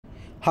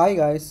Hi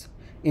guys,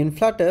 in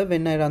Flutter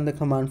when I run the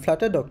command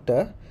flutter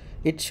doctor,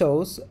 it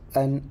shows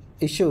an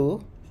issue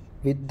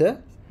with the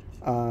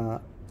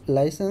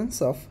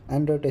license of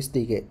Android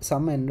SDK.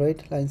 Some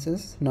Android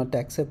license not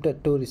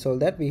accepted. To resolve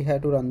that, we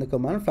have to run the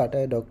command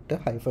flutter doctor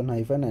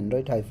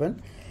 -android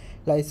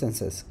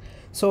licenses.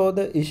 So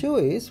the issue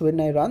is when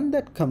I run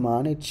that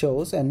command, it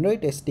shows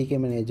Android SDK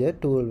manager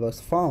tool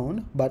was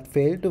found but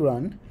failed to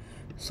run.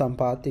 Some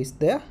path is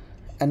there,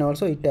 and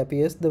also it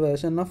appears the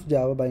version of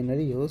Java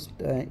binary used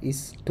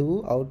is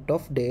too out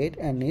of date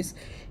and is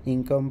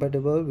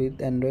incompatible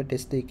with Android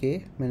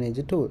SDK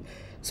manager tool.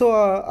 So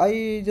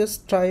I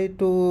just try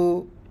to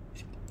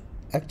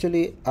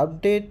actually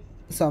update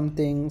some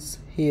things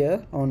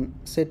here on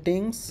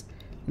settings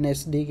and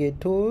SDK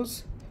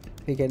tools.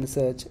 We can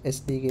search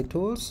SDK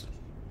tools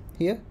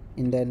here.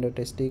 In the Android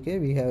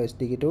SDK we have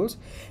SDK tools,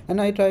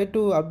 and I try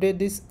to update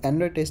this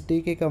Android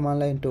SDK command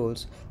line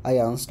tools. I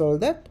install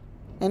that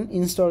and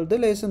install the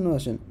latest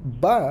version,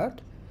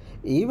 but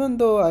even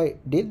though I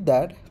did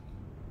that,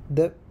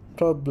 the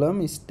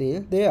problem is still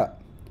there.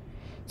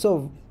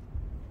 So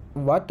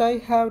what I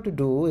have to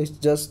do is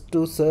just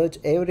to search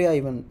area.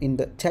 Even in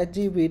the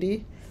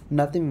ChatGPT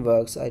nothing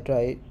works. I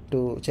try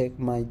to check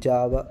my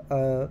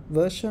Java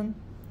version,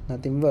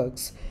 nothing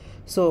works.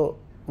 So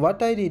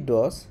what I did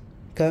was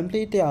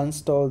completely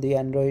uninstall the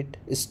Android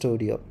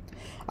Studio.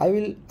 I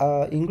will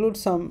include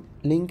some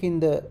link in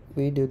the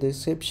video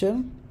description.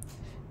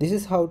 This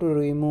is how to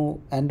remove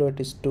Android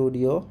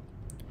Studio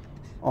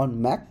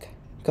on Mac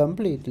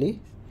completely.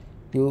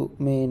 You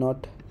may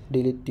not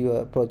delete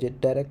your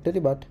project directory,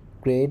 but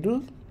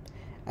Gradle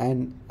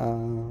and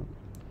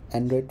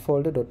Android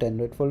folder,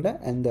 .android folder,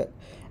 and the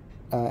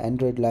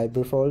Android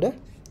library folder,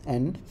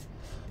 and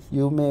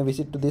you may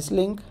visit to this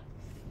link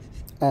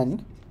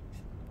and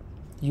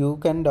you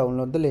can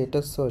download the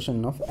latest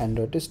version of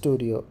Android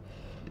Studio.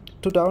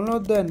 To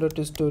download the Android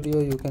Studio,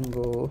 you can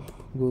go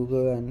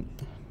Google and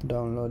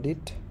download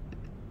it.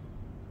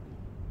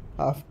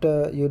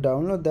 After you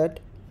download that,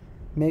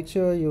 make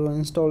sure you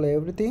install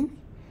everything.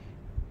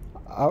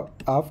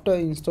 After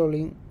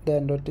installing the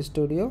Android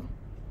Studio,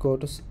 go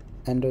to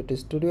Android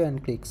Studio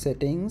and click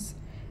settings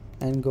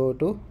and go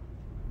to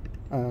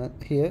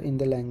here in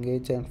the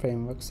language and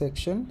framework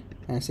section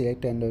and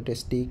select Android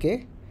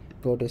SDK.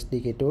 Go to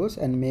SDK tools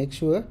and make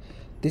sure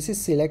this is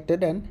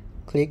selected and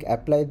click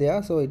apply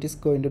there, so it is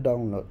going to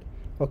download.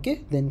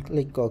 Okay, then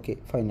click OK.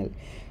 Finally,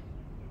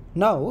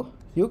 now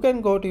you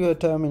can go to your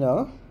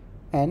terminal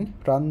and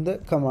run the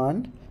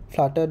command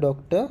flutter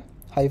doctor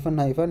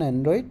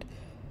 -android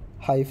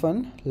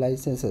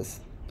licenses.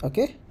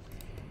 Okay,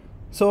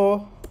 so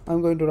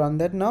I'm going to run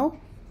that now.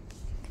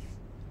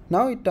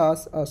 Now it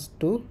asks us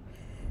to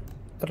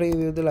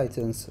review the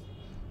license.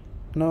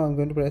 Now I'm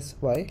going to press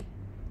Y.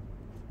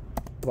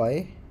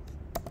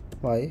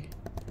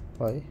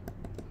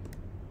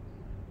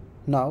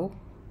 Now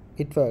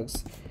it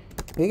works.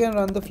 We can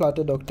run the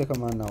flutter doctor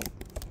command now.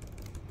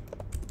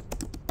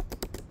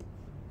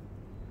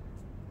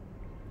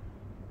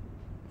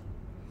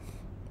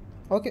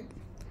 Okay,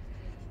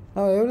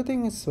 now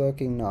everything is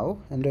working now.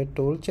 Android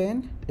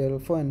toolchain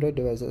developed for Android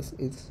devices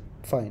is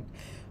fine.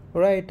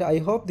 Alright, I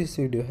hope this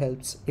video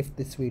helps. If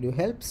this video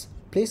helps,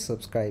 please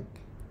subscribe.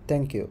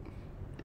 Thank you.